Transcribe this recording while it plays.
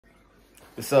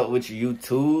What's up with you,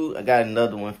 YouTube? I got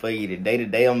another one for you today.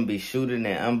 Today I'm gonna be shooting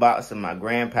and unboxing my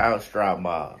GRAND POWER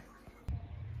STRIBOG.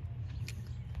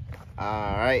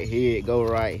 Alright, here it go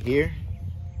right here.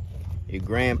 Your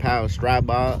GRAND POWER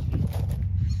STRIBOG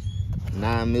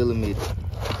 9mm.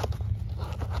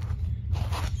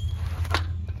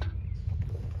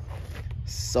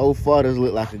 So far this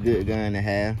look like a good gun to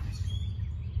have.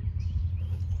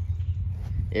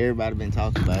 Everybody been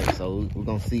talking about it, so we're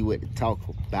gonna see what to talk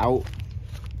about.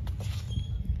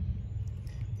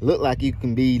 Look like you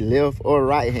can be left or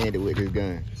right-handed with this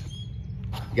gun.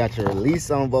 You got your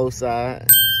release on both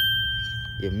sides,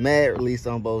 your mag release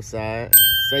on both sides,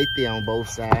 safety on both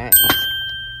sides.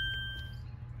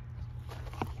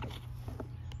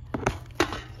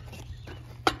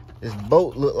 This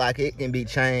bolt look like it can be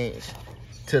changed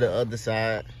to the other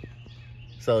side.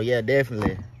 So yeah,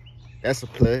 definitely, that's a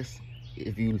plus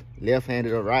if you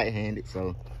left-handed or right-handed.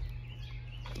 So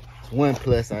it's one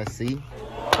plus I see.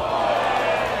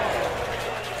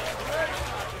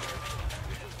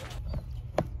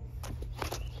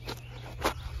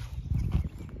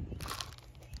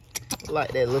 I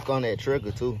like that look on that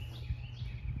trigger too.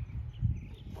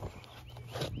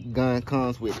 Gun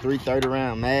comes with 3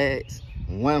 30-round mags,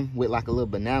 one with like a little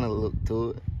banana look to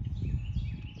it.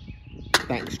 I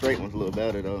think the straight one's a little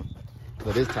better though,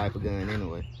 for this type of gun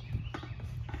anyway.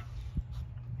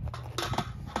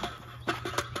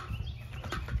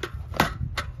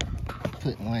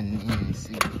 Put one in and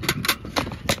see.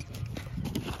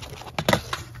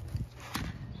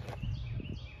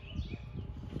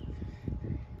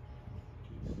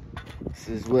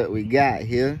 This is what we got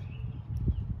here.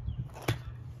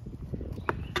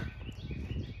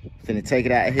 Finna take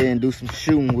it out here and do some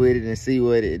shooting with it and see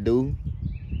what it do.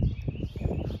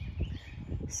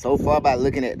 So far by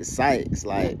looking at the sights,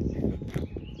 like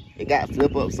it got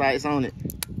flip up sights on it.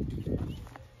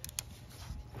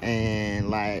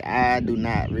 And like I do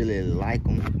not really like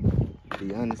them, to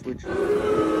be honest with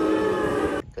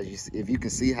you. Cause if you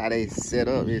can see how they set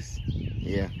up, it's,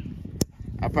 yeah.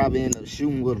 I probably end up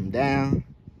shooting with them down.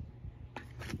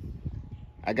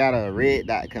 I got a red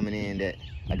dot coming in that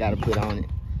I gotta put on it.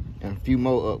 And a few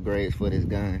more upgrades for this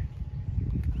gun.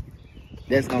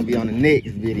 That's gonna be on the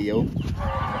next video.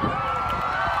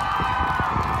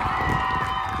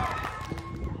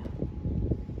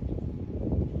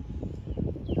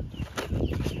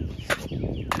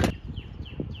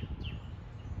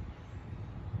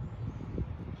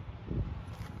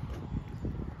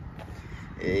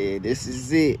 Hey, this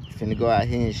is it. Finna go out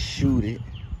here and shoot it.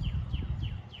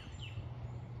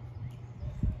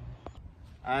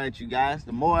 Alright, you guys,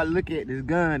 the more I look at this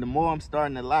gun, the more I'm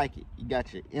starting to like it. You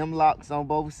got your M-locks on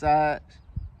both sides,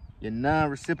 your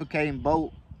non-reciprocating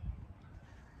bolt.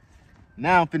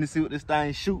 Now I'm finna see what this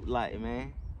thing shoot like,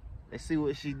 man. Let's see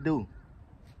what she do.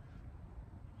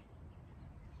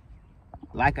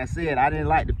 Like I said, I didn't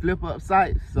like the flip-up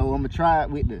sights, so I'm gonna try it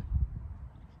with the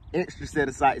extra set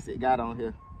of sights it got on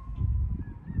here.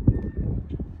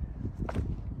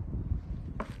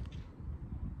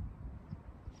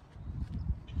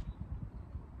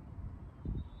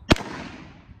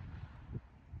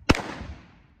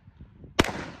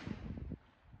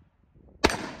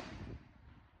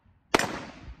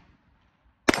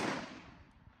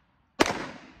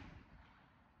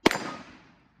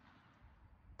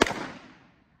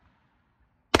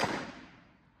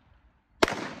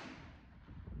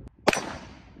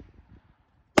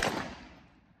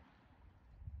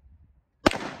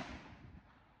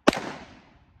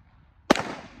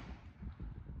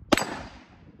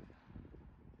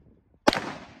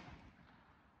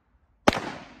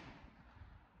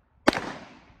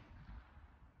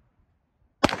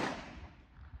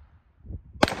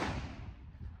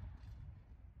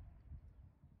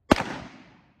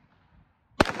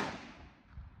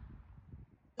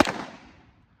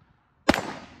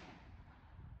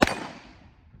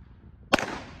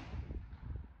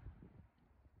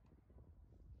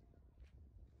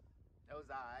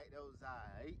 That was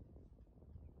alright.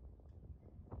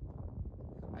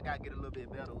 I gotta get a little bit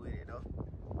better with it though.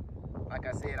 Like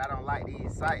I said, I don't like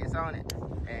these sights on it.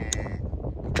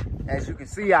 And as you can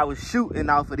see, I was shooting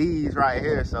off of these right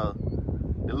here. So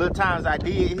the little times I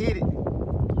did hit it,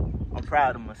 I'm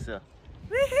proud of myself.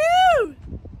 Woohoo!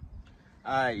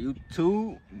 Alright,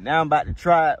 YouTube. Now I'm about to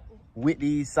try it with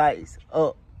these sights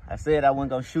up. I said I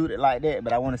wasn't gonna shoot it like that,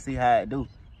 but I wanna see how it do.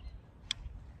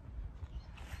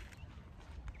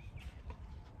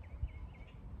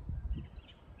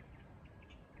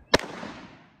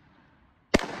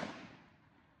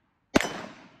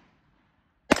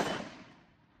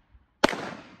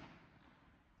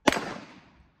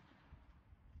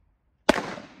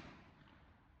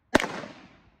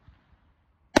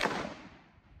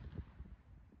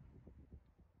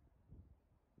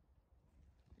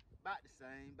 About the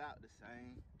same, about the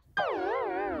same.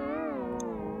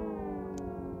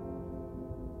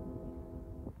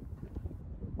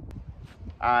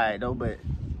 Alright though, but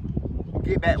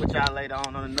get back with y'all later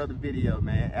on another video,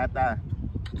 man. After I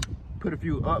put a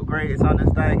few upgrades on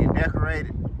this thing and decorate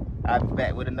it, I'll be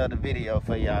back with another video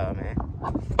for y'all, man.